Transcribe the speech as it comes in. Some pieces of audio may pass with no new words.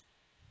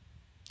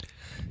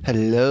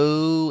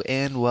Hello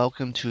and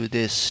welcome to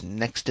this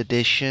next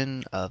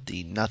edition of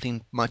the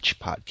Nothing Much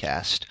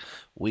podcast.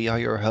 We are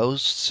your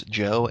hosts,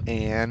 Joe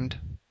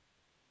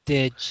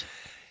Did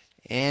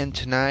and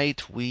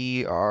tonight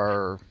we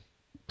are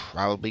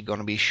probably going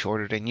to be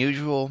shorter than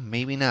usual,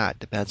 maybe not,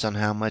 depends on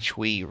how much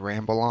we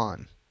ramble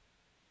on.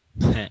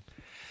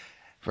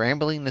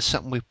 Rambling is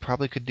something we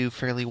probably could do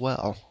fairly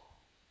well.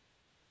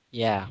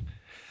 yeah,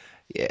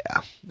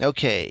 Yeah.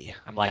 Okay.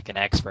 I'm like an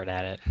expert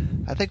at it.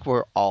 I think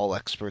we're all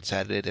experts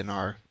at it in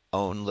our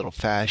own little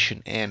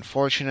fashion, and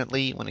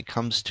fortunately, when it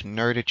comes to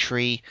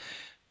nerdetry,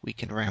 we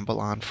can ramble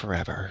on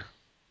forever.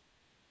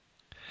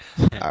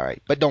 All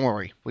right, but don't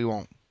worry, we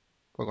won't.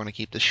 We're going to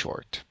keep this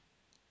short.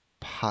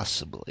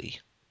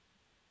 Possibly.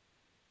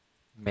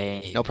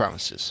 No Maybe.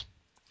 promises.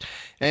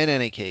 In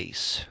any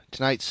case,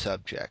 tonight's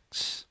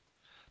subjects.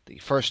 The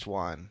first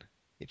one,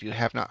 if you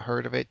have not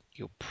heard of it,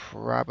 you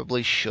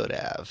probably should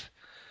have.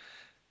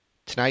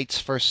 Tonight's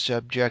first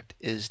subject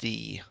is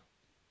the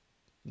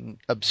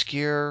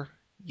obscure,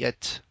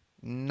 yet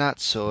not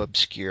so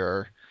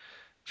obscure,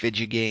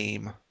 video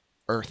game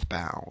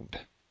Earthbound.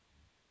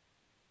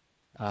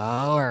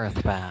 Oh,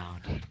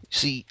 Earthbound.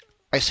 See,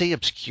 I say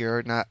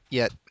obscure, not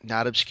yet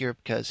not obscure,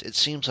 because it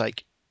seems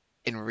like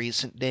in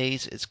recent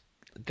days it's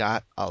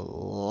got a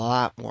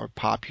lot more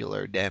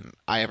popular than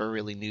I ever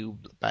really knew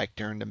back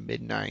during the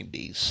mid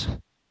 90s.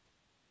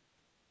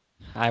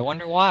 I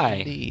wonder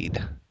why.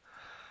 Indeed.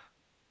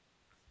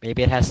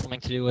 Maybe it has something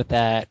to do with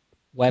that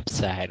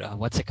website.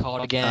 What's it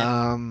called again?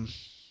 Um,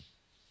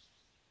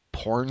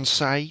 Porn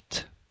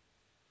site.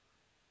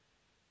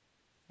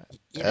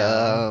 You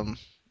know.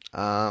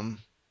 Um,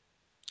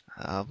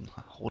 um,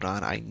 Hold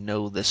on, I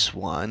know this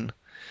one.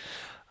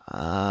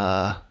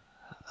 Uh,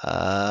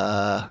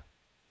 uh,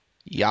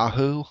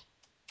 Yahoo.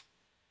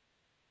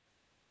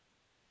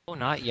 Oh,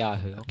 not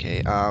Yahoo.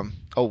 Okay.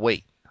 Oh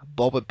wait,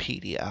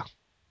 Bulbapedia.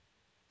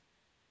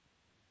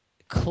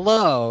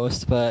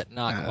 Close, but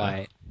not Uh,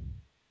 quite.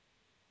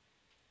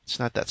 it's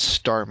not that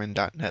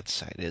Starman.net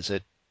site, is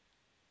it?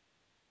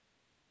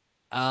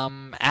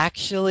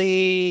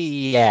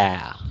 Actually,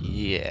 yeah.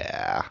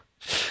 Yeah.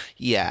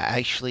 Yeah,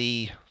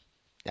 actually,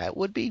 that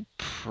would be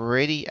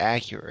pretty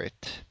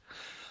accurate.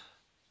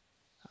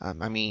 I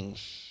mean,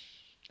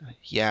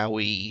 yeah,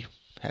 we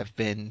have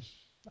been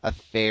a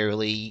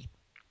fairly,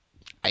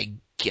 I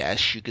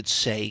guess you could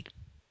say,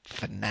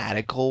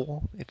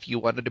 fanatical, if you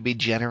wanted to be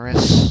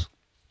generous.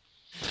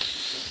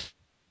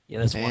 Yeah,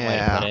 that's one way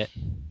to put Yeah, it.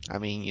 I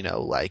mean,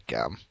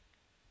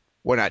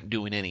 we're not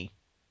doing any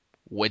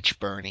witch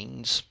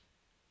burnings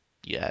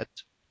yet.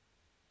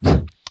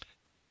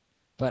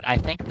 But I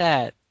think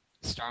that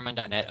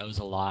Starman.net owes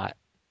a lot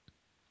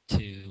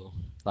to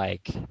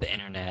like the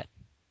internet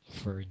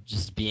for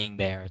just being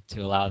there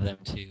to allow them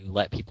to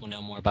let people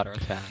know more about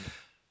Earthbound.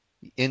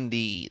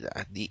 Indeed,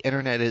 the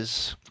internet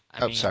is.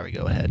 I Oh, mean, sorry,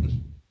 go ahead.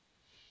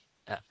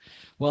 uh,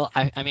 well,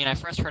 I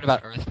first heard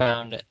about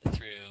Earthbound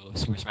through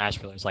Super Smash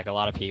Bros. Like a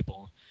lot of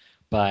people,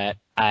 but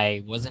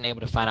I wasn't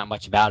able to find out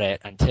much about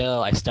it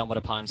until I stumbled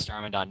upon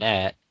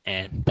Starman.net,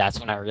 and that's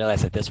when I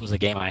realized that this was a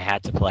game I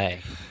had to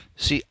play.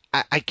 See,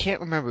 I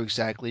can't remember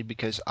exactly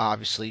because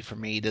obviously for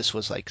me this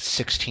was like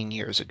 16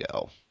 years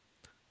ago.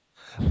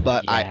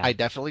 But I Yeah,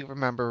 definitely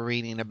remember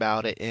reading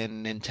about it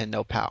in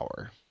Nintendo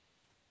Power.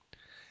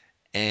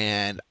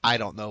 And I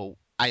don't know,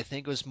 I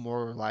think it was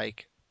more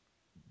like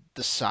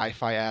the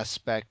sci-fi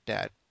aspect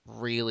that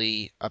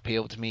really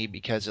appealed to me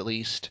because at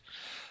least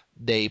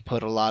they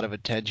put a lot of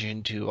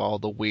attention to all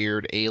the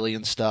weird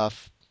alien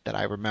stuff that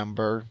I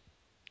remember.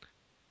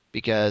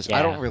 Because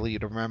I don't yeah. really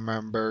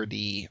remember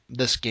the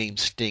 "This Game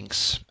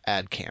Stinks"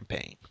 ad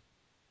campaign.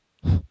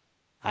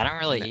 I don't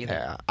really either.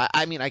 Yeah,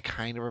 I mean, I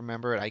kind of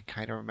remember it. I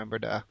kind of remember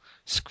to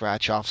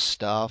scratch off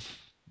stuff,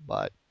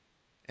 but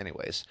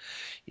anyways,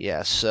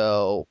 yeah.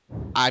 So,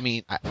 I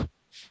mean,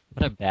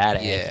 What a bad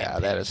ad yeah,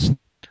 that is. campaign.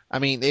 I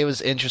mean, it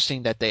was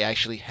interesting that they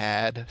actually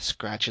had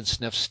scratch and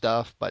sniff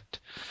stuff, but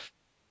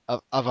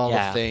of all the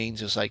Yeah,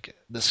 things, it was like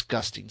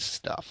disgusting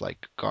stuff,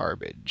 like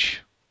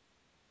garbage.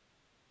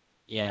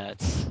 yeah.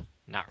 It's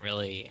not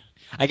really.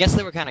 I guess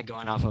they were kind of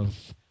going off of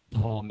the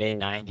whole mid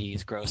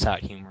 '90s gross out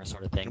humor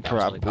sort of thing that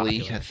was really Probably.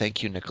 popular.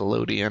 Thank you,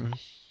 Nickelodeon.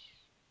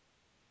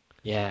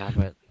 Yeah,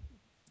 but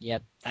yeah,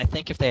 I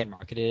think if they had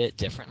marketed it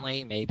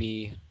differently,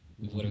 maybe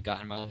we would have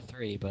gotten Mother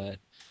 3, but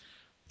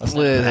let's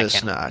not open that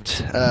Let's can of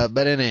not. worms.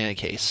 But in any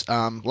case,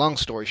 long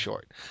story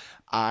short,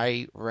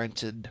 I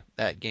rented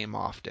that game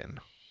often.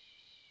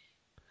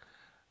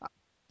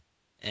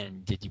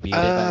 And did you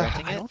beat it by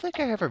renting I it? don't think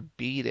I ever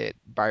beat it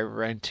by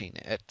renting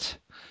it.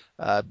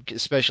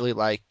 Especially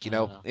like,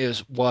 Uh,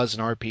 it was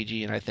an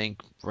RPG and I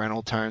think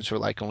rental times were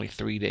like only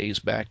 3 days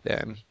back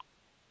then.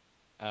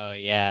 oh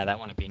yeah, that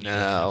wouldn't be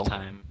nearly enough No.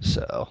 time.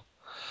 So,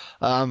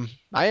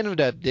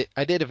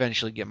 I did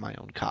eventually get my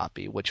own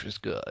copy, which was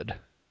good.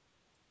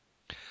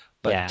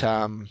 But Yeah.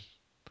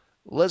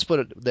 let's put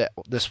it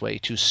this way: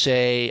 to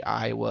say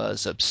I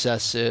was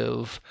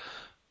obsessive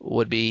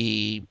would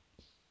be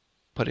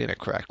putting it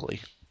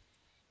correctly.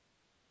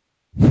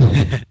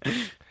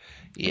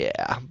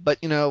 Yeah, but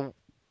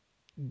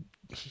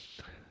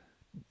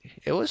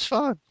It was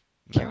fun.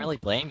 Can't No, really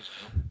blame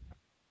you.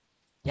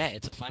 Yeah,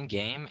 it's a fun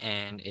game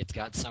and it's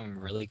got some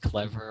really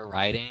clever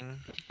writing,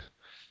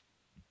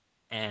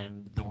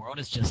 and the world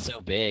is just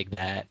so big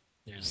that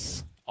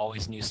there's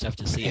always new stuff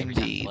to see every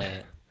time you indeed. play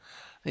it.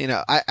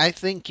 I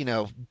think,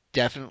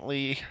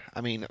 definitely,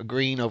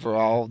 agreeing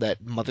overall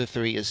that Mother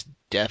 3 is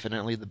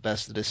definitely the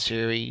best of the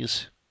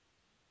series.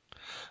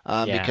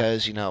 Yeah.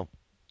 Because, you know,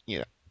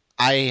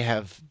 I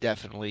have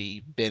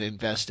definitely been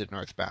invested in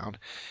Earthbound.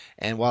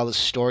 And while the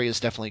story is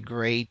definitely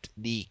great,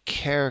 the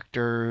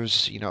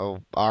characters,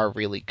 are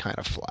really kind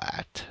of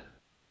flat.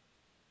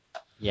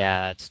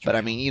 Yeah, that's But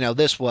true.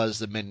 this was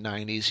the mid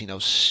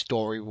 90s,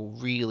 story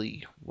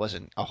really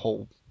wasn't a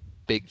whole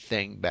big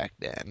thing back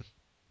then.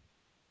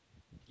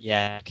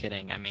 Yeah, no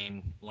kidding. I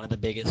mean, one of the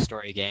biggest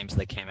story games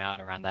that came out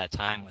around that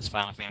time was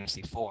Final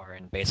Fantasy IV,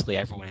 and basically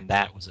everyone in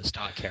that was a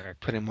stock Pretty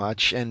character.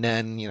 much. And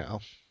then,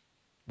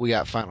 we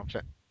got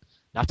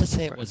Not to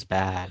say it was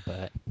bad,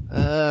 but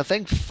I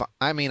think,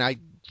 I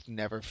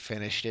never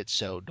finished it,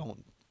 so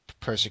don't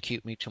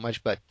persecute me too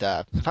much. But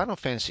Final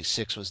Fantasy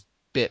VI was a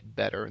bit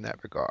better in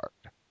that regard.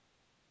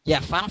 yeah,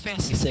 Final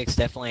Fantasy VI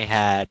definitely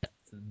had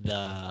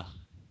the,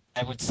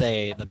 I would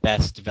say, the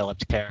best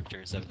developed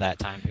characters of that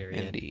time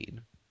period.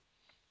 Indeed.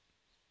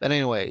 But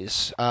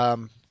anyways,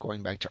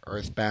 going back to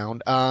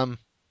Earthbound. Did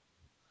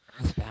you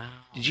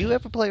Earthbound.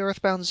 ever play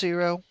Earthbound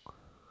Zero?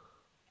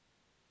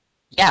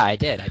 Yeah, I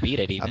did. I beat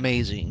it even.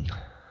 Amazing.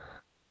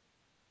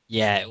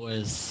 Yeah, it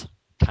was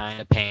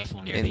kind of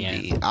painful near the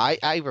Indeed. end.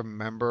 I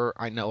remember,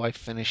 I know I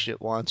finished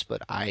it once,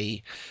 but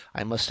I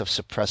must have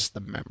suppressed the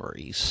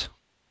memories.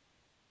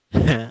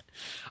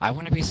 I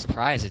wouldn't be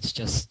surprised.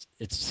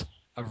 It's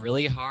a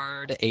really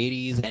hard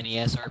 80s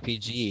NES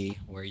RPG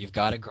where you've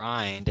got to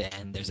grind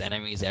and there's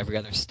enemies every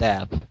other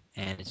step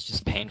and it's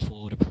just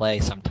painful to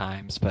play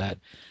sometimes. But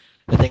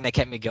the thing that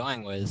kept me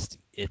going was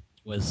it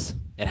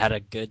had a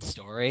good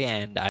story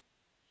and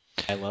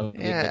I love the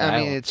Yeah, good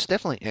dialogue. it's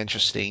definitely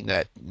interesting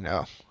that,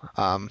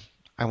 um,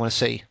 I want to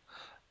say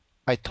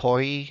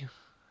Itoi,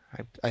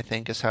 I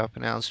think is how it's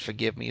pronounced.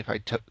 Forgive me if I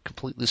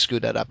completely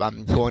screwed that up.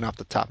 I'm going off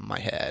the top of my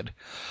head.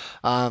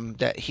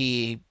 That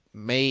he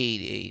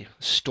made a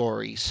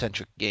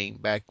story-centric game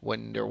back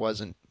when there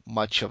wasn't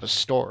much of a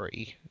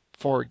story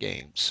for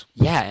games.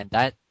 Yeah,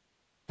 and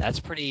that's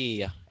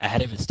pretty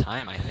ahead of its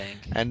time, I think.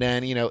 And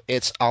then,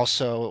 it's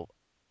also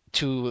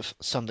to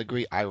some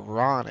degree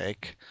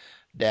ironic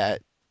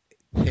that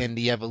in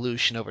the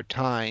evolution over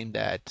time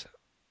that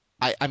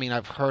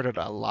I've heard it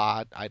a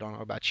lot. I don't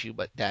know about you,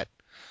 but that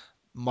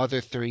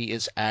Mother 3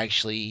 is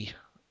actually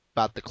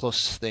about the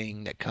closest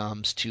thing that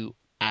comes to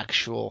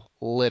actual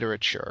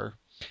literature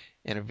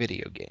in a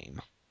video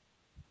game.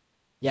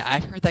 Yeah,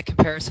 I've heard that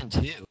comparison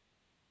too,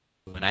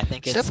 and I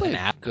think It's it's an definitely a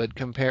app. good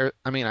compare.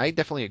 I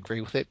definitely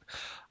agree with it.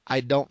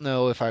 I don't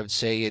know if I would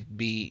say it'd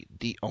be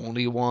the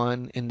only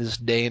one in this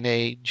day and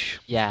age,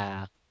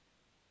 Yeah,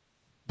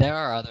 there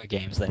are other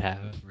games that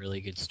have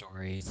really good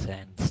stories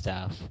and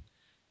stuff.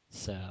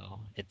 So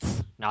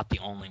it's not the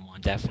only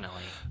one,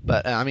 definitely.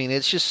 but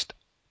it's just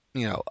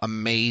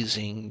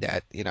amazing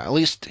that at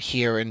least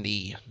here in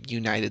the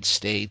United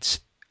States,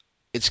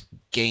 it's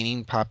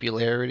gaining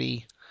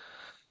popularity.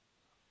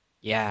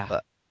 Yeah.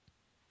 But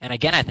And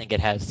again, I think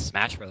it has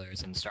Smash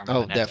Brothers and oh,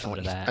 Starman.net to go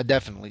to definitely, that.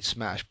 definitely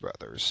Smash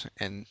Brothers,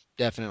 and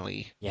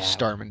definitely Yeah.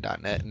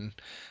 Starman.net, and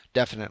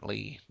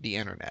definitely the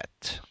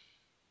internet.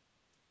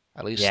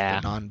 At least the Yeah.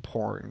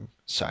 non-porn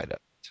side of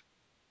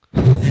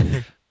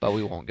it. But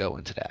we won't go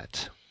into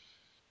that.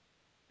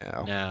 You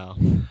know.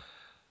 No.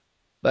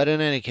 But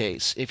in any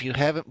case, if you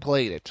haven't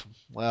played it,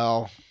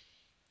 well,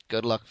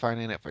 good luck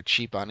finding it for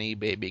cheap on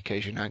eBay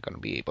because you're not going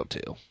to be able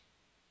to.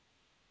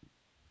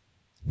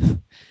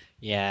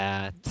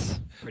 Yeah, it's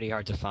pretty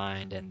hard to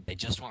find, and they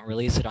just won't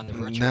release it on the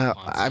Virtual No,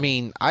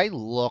 Console. I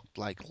looked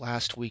like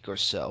last week or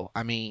so.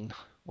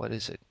 What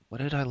is it? What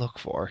did I look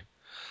for?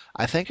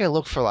 I think I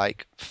looked for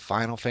like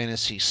Final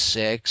Fantasy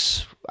VI.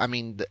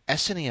 The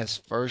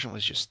SNES version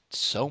was just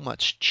so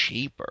much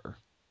cheaper.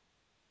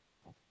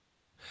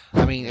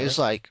 It's Really?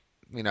 like,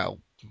 you know,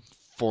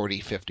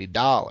 $40,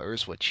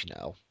 $50, which,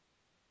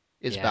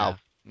 is about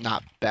Yeah.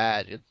 not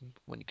bad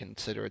when you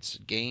consider it's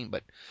a game,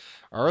 but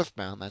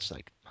Earthbound, that's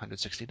like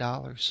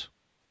 $160.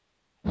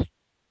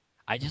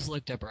 I just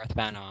looked up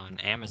Earthbound on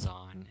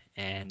Amazon,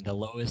 and the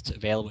lowest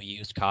available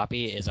used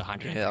copy is Oh my.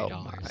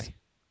 $103.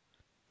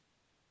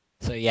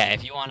 So yeah,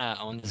 if you want to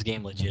own this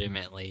game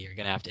legitimately, you're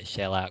gonna have to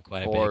shell out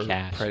quite a bit of Or pray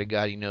cash. to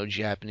God you know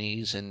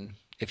Japanese, and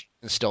if you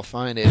can still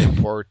find it,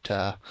 import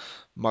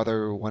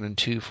Mother 1 and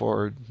 2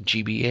 for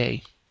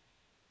GBA.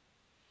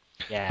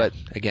 Yeah, But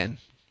again,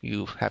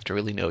 you have to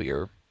really know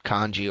your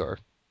kanji or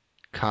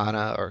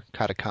kana or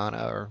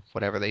katakana or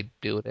whatever they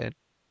do it in.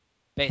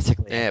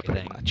 basically Yeah,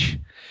 pretty much.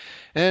 everything.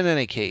 In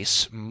any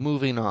case,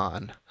 moving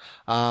on.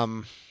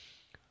 Um,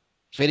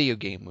 Video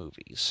game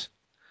movies.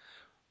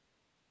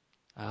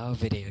 Oh,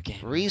 video game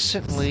movies.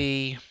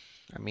 Recently,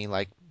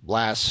 like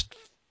last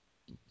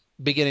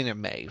beginning of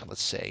May,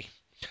 let's say,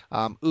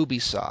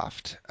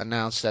 Ubisoft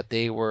announced that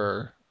they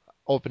were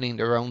opening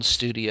their own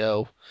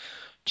studio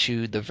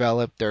to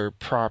develop their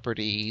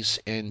properties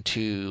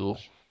into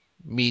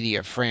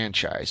media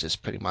franchises,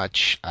 pretty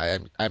much.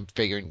 I'm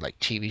figuring like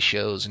TV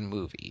shows and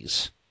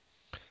movies.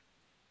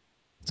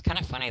 It's kind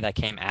of funny that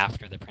came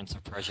after the Prince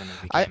of Persia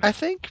movie came I out.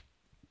 think,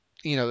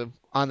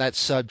 on that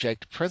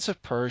subject, Prince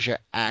of Persia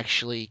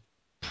actually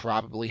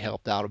probably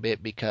helped out a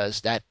bit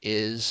because that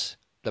is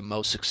the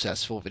most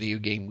successful video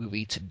game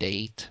movie to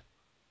date.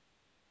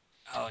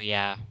 Oh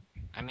yeah.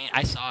 I mean,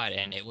 I saw it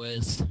and it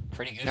was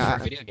pretty good for a Uh,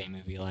 video game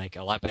movie, like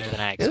a lot better than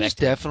I it was expected.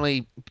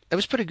 definitely, it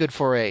was pretty good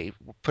for a,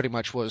 pretty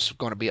much was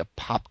going to be a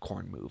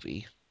popcorn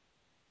movie.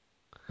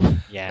 And,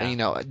 Yeah.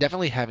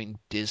 definitely having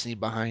Disney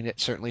behind it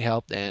certainly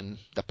helped, and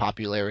the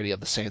popularity of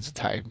the Sands of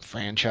Time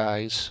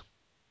franchise.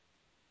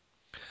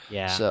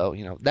 Yeah. So,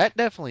 that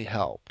definitely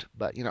helped.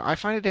 But, I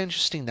find it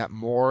interesting that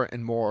more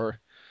and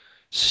more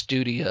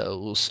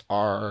studios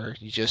are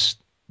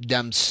just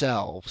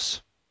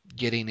themselves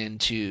getting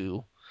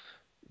into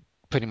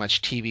pretty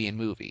much TV and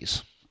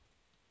movies.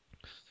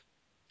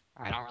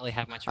 I don't really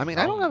have much of I a mean,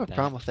 I don't problem have a with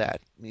that. problem with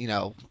that.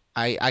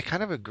 I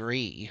kind of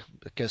agree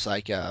because,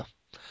 like,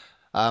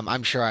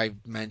 I'm sure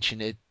I've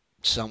mentioned it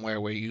somewhere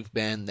where you've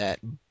been that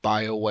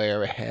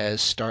BioWare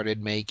has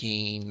started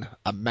making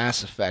a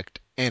Mass Effect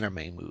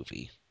anime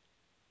movie.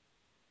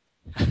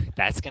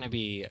 That's gonna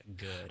be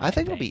good, I I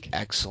think it'll be think.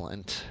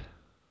 excellent.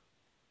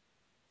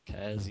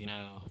 Because,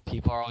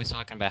 people are always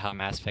talking about how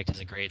Mass Effect is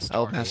a great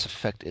Oh, Mass story.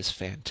 Effect is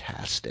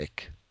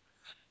fantastic.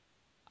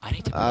 I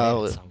need to play it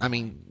at Oh, some I point.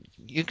 mean,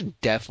 you can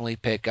definitely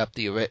pick up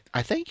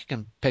I think you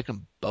can pick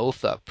them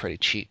both up pretty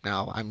cheap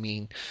now. I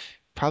mean,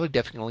 probably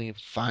definitely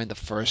find the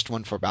first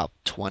one for about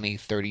 20,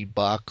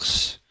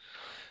 $30.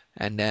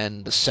 And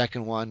then the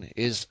second one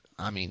is,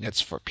 I mean,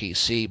 it's for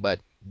PC, but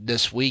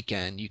this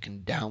weekend you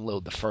can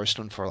download the first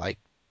one for like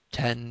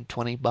 10,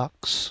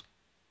 $20.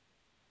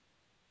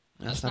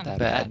 That's That's not not that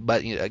that bad. bad.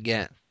 But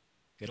again,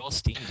 Good old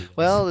Steam deals.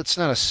 well, it's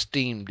not a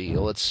Steam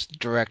deal, it's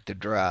direct to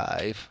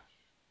drive.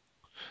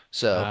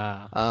 So,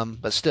 Uh,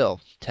 but still,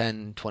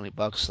 10,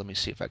 $20. Let me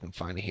see if I can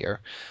find it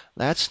here.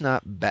 That's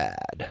not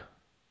bad.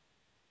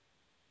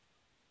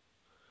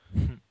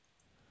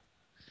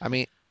 I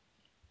mean,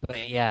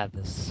 but yeah,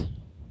 this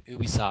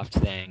Ubisoft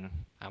thing.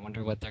 I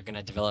wonder what they're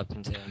gonna develop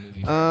into a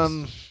movie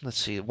first. let's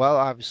see. Well,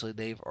 obviously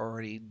they've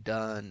already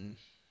done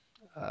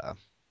uh,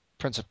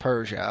 Prince of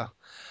Persia.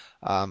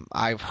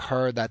 I've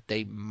heard that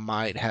they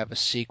might have a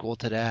sequel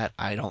to that.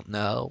 I don't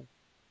know.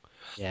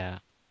 Yeah,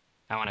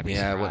 I want to be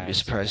Yeah, I wouldn't be surprised.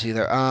 surprised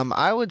either.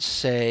 I would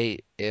say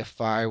if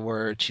I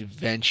were to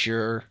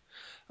venture,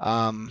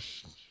 um,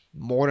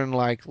 more than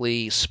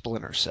likely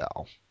Splinter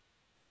Cell.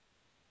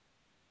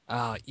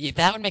 Yeah,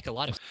 that would make a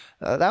lot of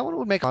That one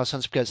would make a lot of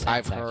sense because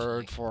I've sense,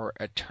 heard actually. for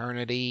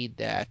eternity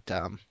that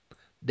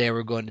they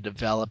were going to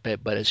develop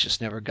it, but it's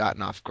just never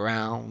gotten off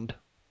ground.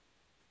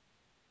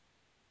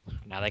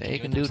 Now they can They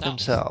do it can do it themselves.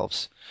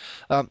 themselves.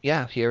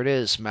 Yeah, here it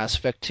is. Mass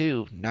Effect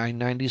 2,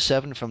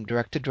 997 from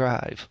Direct to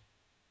Drive.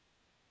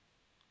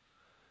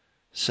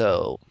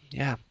 So,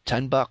 yeah,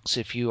 $10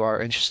 if you are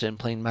interested in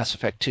playing Mass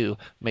Effect 2.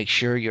 Make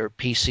sure your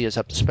PC is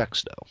up to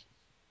specs though.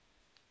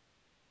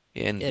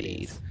 It Indeed.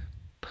 is.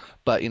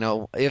 But,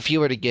 if you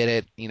were to get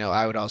it,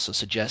 I would also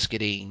suggest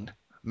getting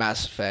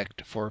Mass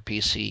Effect for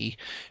PC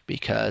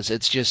because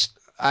it's just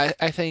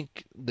I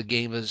think the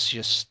game is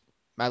just,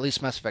 at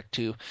least Mass Effect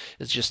 2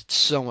 is just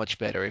so much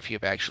better if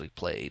you've actually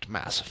played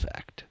Mass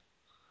Effect.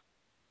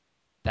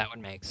 That would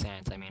make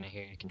sense. I mean, I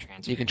hear you can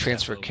transfer You can your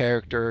stuff transfer over.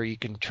 character, you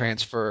can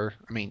transfer,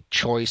 I mean,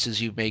 choices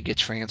you may get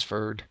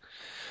transferred,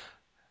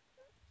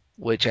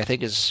 which I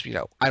think is,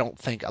 I don't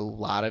think a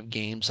lot of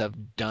games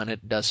have done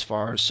it thus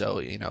far,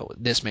 so,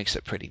 this makes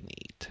it pretty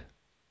neat.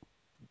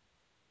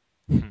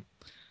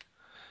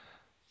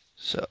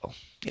 So,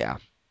 yeah,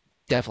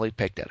 definitely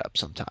pick that up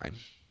sometime.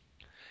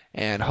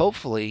 And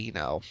hopefully,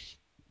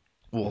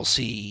 we'll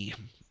see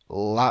a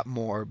lot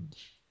more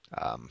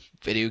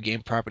video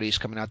game properties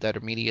coming out that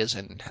are medias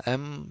and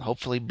them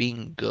hopefully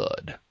being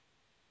good.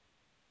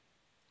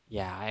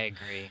 Yeah, I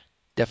agree.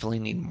 Definitely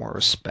need more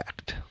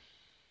respect.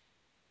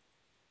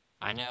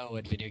 I know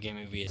what video game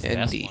movie is the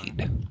best Indeed.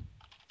 one,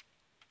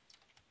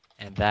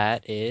 and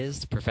that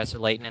is Professor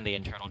Layton and the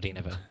Internal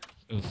Diva.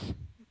 Oof,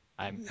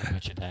 I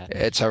butchered that.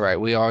 It's all right.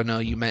 We all know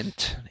you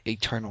meant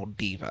Eternal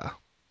Diva.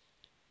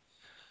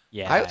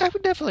 I Yeah,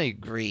 would definitely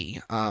agree.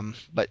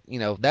 But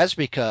that's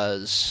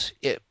because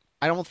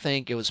I don't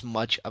think it was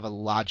much of a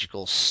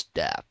logical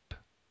step.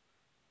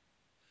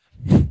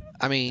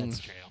 I mean, that's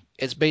true.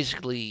 it's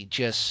basically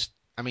just,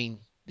 I mean,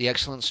 the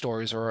excellent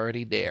stories are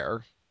already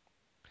there.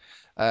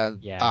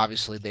 Yeah,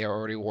 Obviously, they are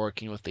already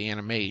working with the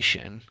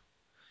animation,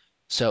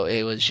 so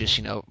it was just,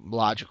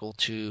 logical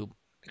to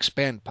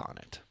expand upon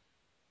it.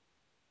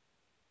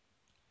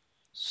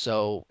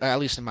 So, at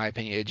least in my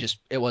opinion,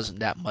 it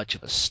wasn't that much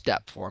of a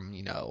step for them,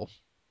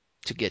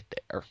 to get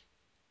there.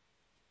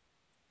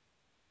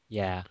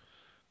 yeah.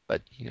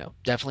 But,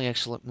 definitely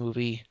excellent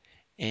movie,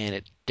 and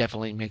it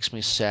definitely makes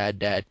me sad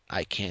that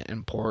I can't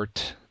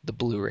import the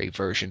Blu-ray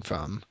version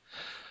from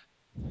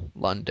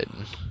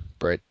London,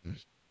 Britain.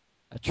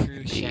 A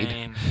true Indeed.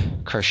 shame.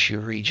 Curse you,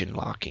 region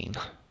locking.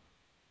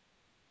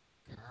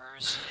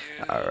 Curse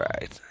All you.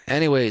 right.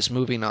 Anyways,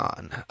 moving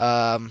on.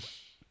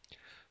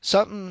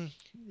 Something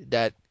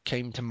that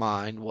came to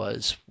mind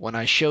was when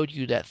I showed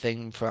you that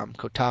thing from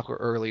Kotaku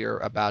earlier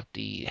about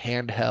the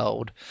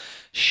handheld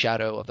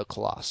Shadow of the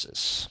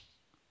Colossus.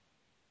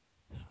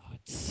 Oh,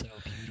 it's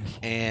so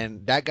beautiful.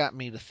 And that got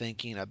me to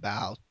thinking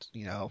about,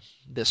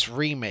 this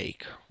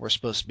remake we're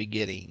supposed to be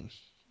getting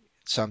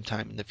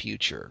sometime in the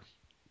future.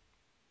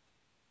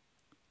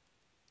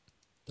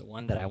 The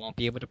one that I won't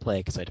be able to play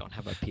because I don't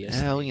have a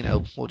Well,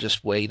 PS3. we'll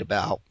just wait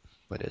about,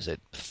 what is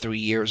it, 3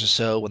 years or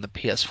so when the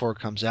PS4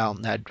 comes out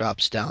and that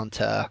drops down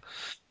to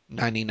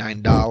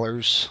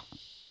 $99.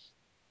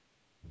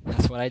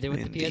 That's what I did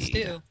with the Indeed.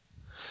 PS2.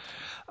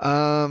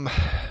 Um,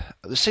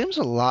 there seems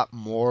a lot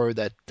more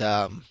that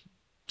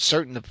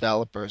certain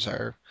developers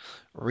are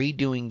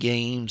redoing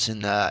games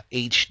in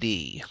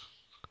HD.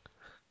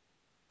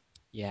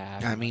 Yeah,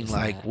 I've I mean, noticed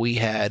like that. we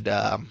had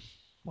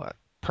what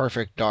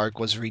Perfect Dark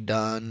was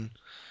redone.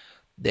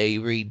 They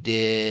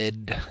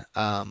redid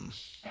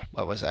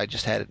what was it? I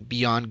just had it,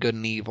 Beyond Good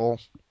and Evil,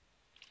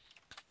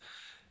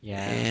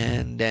 Yeah,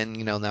 and then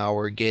now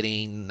we're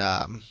getting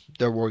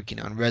they're working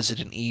on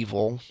Resident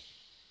Evil,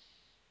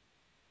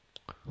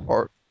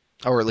 or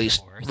at of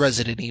least course.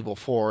 Resident Evil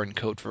 4 and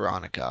Code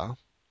Veronica.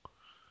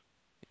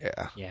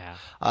 Yeah. Yeah.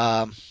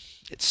 Um,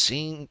 it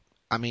seemed,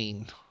 I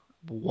mean,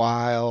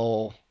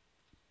 while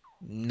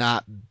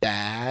not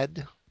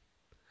bad,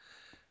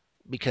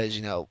 because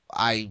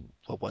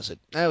what was it?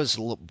 That was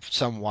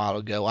some while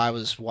ago. I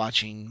was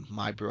watching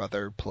my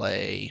brother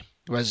play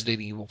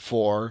Resident Evil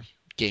 4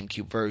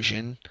 GameCube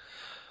version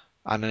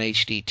on an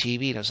HD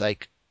TV, and I was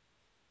like,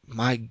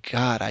 my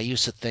God, I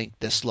used to think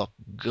this looked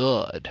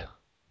good.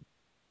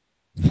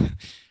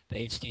 The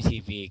HD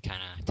TV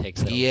kind of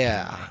takes it over for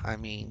Yeah, me. I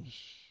mean,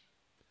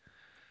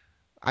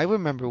 I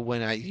remember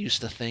when I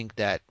used to think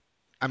that,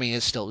 I mean,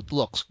 it still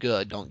looks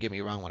good, don't get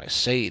me wrong when I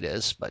say it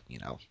is, but,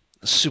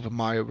 Super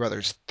Mario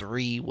Brothers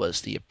 3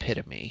 was the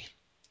epitome.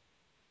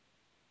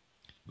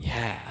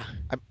 Yeah.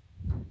 I,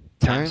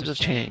 Times times have have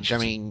changed. I changed.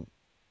 mean,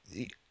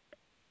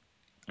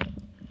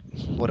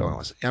 what do I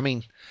want to say? I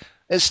mean,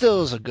 it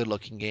still is a good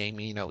looking game,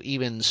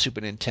 even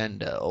Super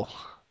Nintendo.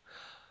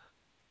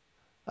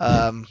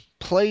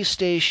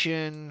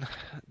 PlayStation,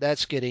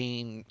 that's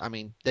getting, I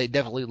mean, they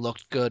definitely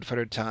looked good for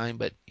their time,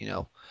 but,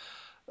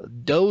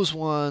 those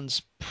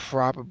ones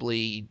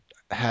probably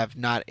have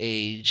not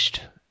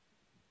aged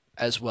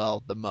as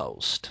well the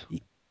most.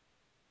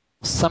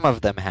 Some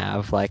of them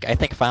have. Like, I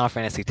think Final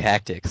Fantasy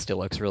Tactics still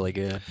looks really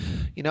good.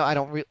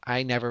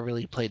 I never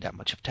really played that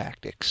much of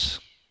Tactics.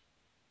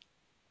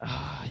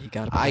 Oh, you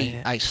gotta play I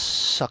it. I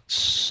sucked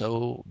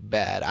so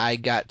bad. I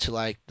got to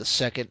like the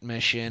second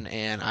mission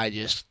and I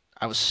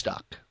was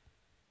stuck.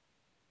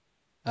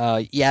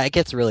 Yeah, it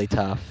gets really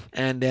tough.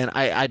 And then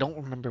I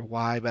don't remember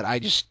why, but I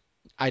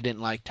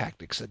didn't like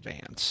Tactics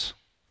Advance.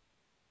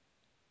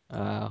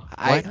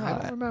 Why I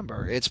don't not?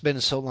 remember. It's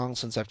been so long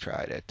since I've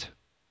tried it.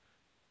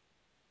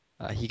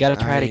 You gotta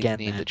try it I again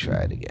need to then.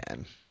 try it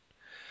again.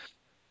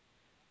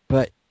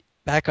 But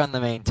back on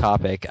the main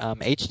topic,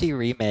 HD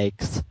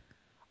remakes.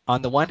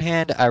 On the one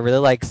hand, I really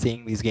like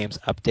seeing these games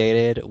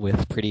updated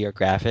with prettier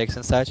graphics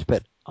and such,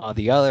 but on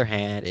the other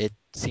hand, it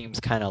seems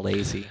kind of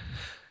lazy.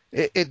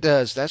 It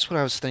does. That's what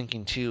I was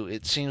thinking too.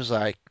 It seems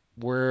like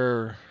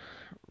we're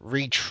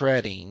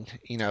retreading,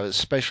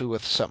 especially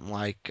with something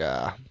like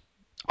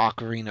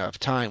Ocarina of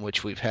Time,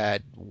 which we've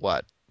had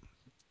what,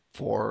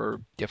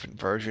 four different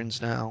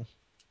versions now.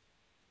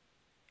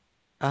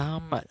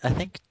 I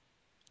think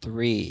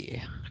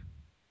three.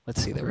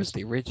 Let's see, there was There's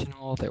the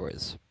original, there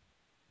was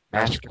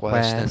Master Master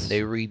Quest, and they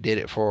Quest, redid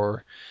it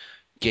for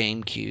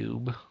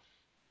GameCube.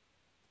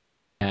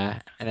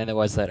 yeah, and then there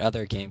was that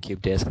other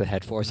GameCube disc that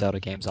had four Mhm. Zelda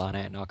games on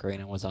it, and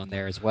Ocarina was on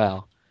there as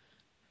well.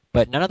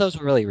 But none of those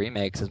were really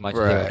remakes as much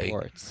as they were Right.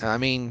 ports. I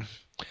mean,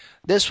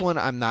 this one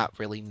I'm not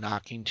really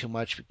knocking too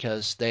much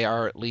because they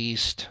are at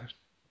least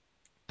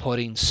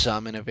putting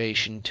some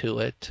innovation to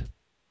it,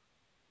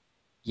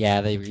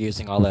 Yeah, they were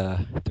using all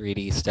the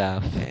 3D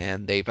stuff.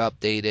 and they've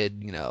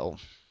updated,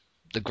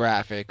 the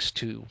graphics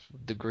to the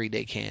degree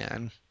they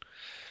can,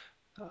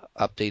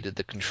 updated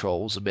the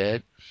controls a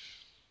bit.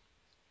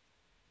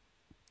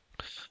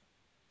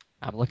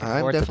 I'm looking I'm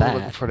forward to definitely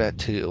looking that. for that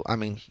too. I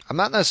mean, I'm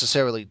not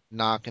necessarily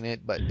knocking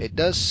it, but it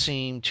does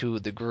seem to a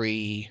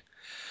degree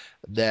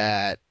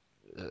that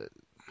uh,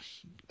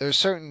 there's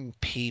certain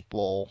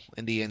people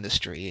in the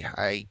industry.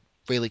 I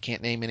really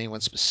can't name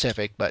anyone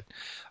specific, but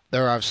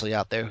they're obviously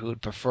out there who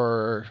would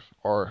prefer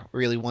or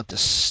really want to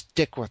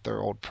stick with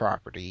their old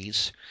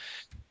properties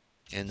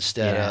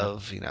instead Yeah,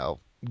 of,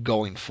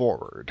 going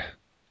forward.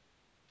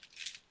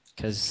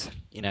 because,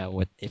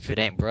 if it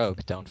ain't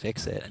broke, don't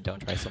fix it and don't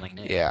try something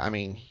new. Yeah, I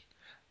mean,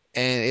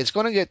 and it's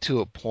going to get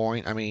to a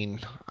point. I mean,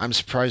 I'm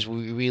surprised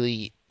we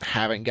really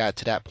haven't got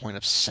to that point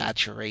of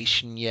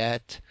saturation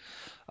yet,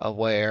 of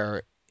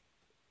where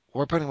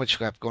we're pretty much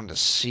going to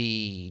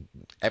see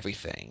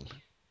everything.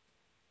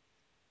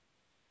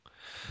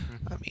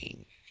 I Mhm.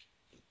 mean,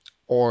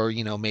 Or,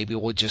 maybe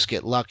we'll just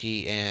get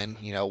lucky and,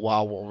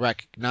 while we'll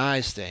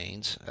recognize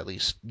things, at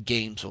least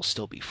games will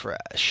still be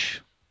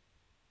fresh.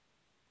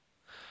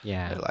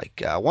 Yeah.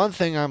 Like, one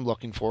thing I'm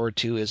looking forward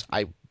to is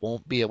I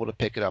won't be able to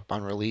pick it up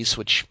on release,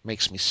 which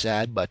makes me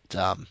sad, but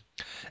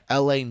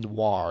LA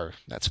Noire,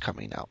 that's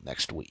coming out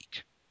next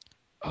week.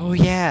 Oh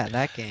yeah,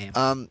 that game.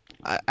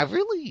 I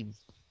really,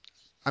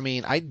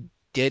 I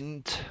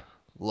didn't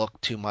look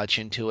too much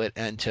into it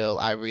until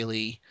I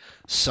really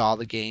saw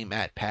the game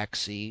at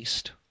PAX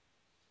East.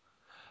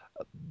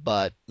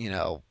 But,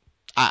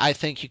 I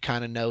think you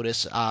kind of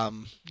notice,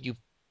 you've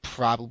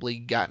probably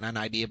gotten an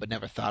idea but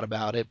never thought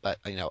about it. But,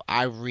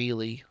 I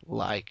really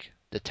like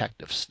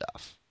detective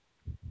stuff.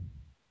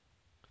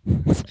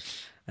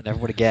 I never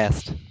would have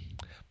guessed.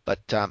 But,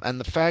 and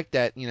the fact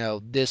that,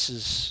 this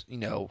is,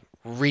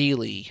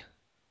 really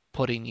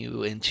putting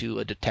you into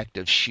a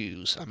detective's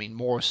shoes. I mean,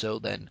 more so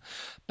than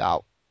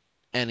about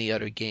any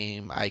other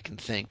game I can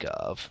think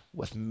of,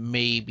 with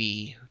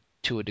maybe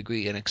to a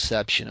degree an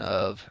exception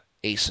of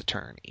Ace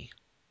Attorney.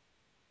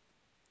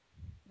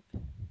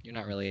 You're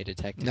not really a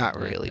detective Not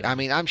in that, really. though.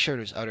 I'm sure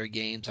there's other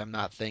games I'm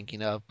not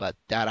thinking of, but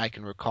that I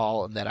can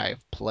recall and that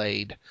I've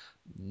played,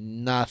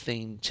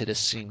 nothing to the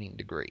seeming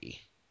degree.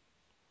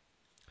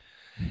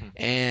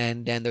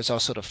 And then there's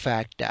also the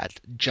fact that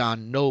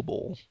John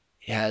Noble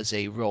has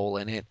a role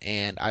in it,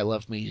 and I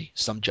love me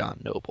some John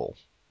Noble.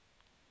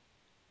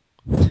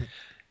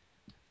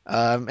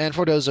 And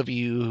for those of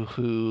you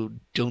who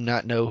do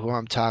not know who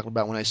I'm talking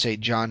about when I say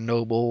John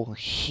Noble,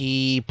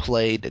 he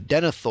played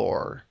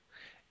Denethor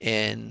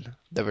in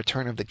the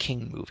Return of the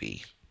King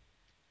movie.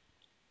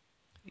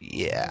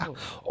 Yeah. Oh,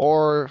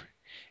 Or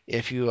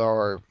if you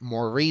are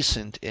more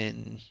recent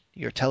in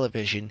your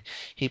television,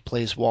 he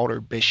plays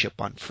Walter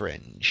Bishop on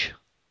Fringe.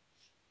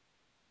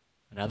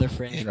 another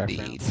Fringe Indeed.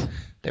 reference.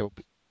 There will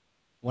be,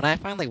 When I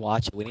finally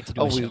watch it, we need to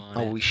do oh a show we on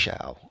oh it. we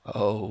shall.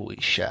 Oh we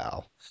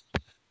shall.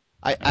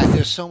 I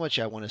there's so much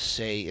I want to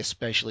say,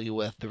 especially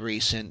with the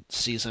recent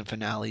season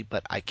finale,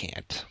 but I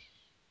can't.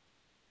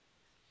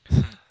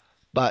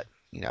 But,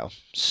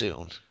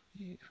 soon.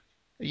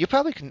 You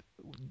probably can.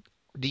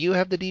 Do you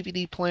have the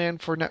DVD plan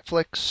for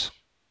Netflix?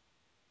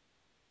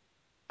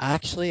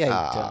 Actually, I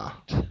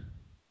Ah, don't.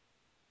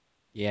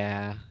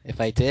 Yeah,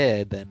 if I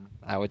did, then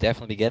I would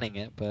definitely be getting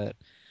it, but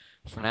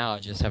for now, I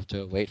just have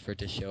to wait for it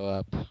to show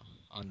up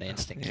on the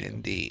instant queue.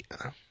 indeed.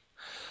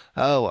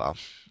 Oh well.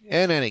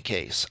 In any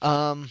case,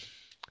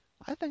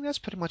 I think that's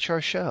pretty much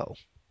our show.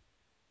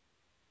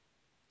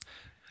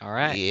 All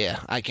right. Yeah,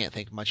 I can't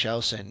think of much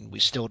else, and we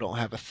still don't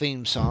have a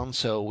theme song,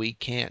 so we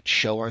can't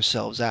show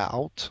ourselves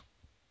out.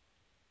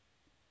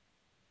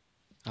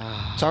 It's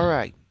Ah,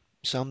 alright.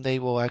 Someday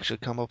we'll actually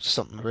come up with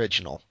something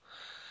original.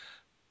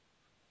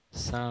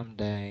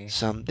 someday.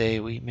 Someday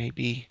we may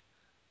be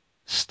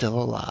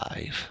still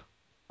alive.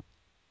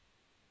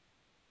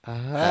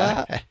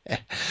 Uh,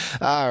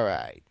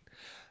 Alright.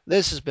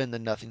 This has been the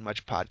Nothing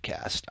Much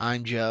Podcast.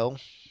 I'm Joe,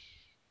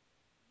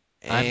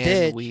 I'm and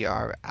Ditch. we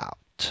are out.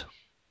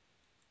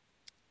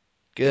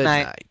 Good Good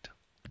night. night.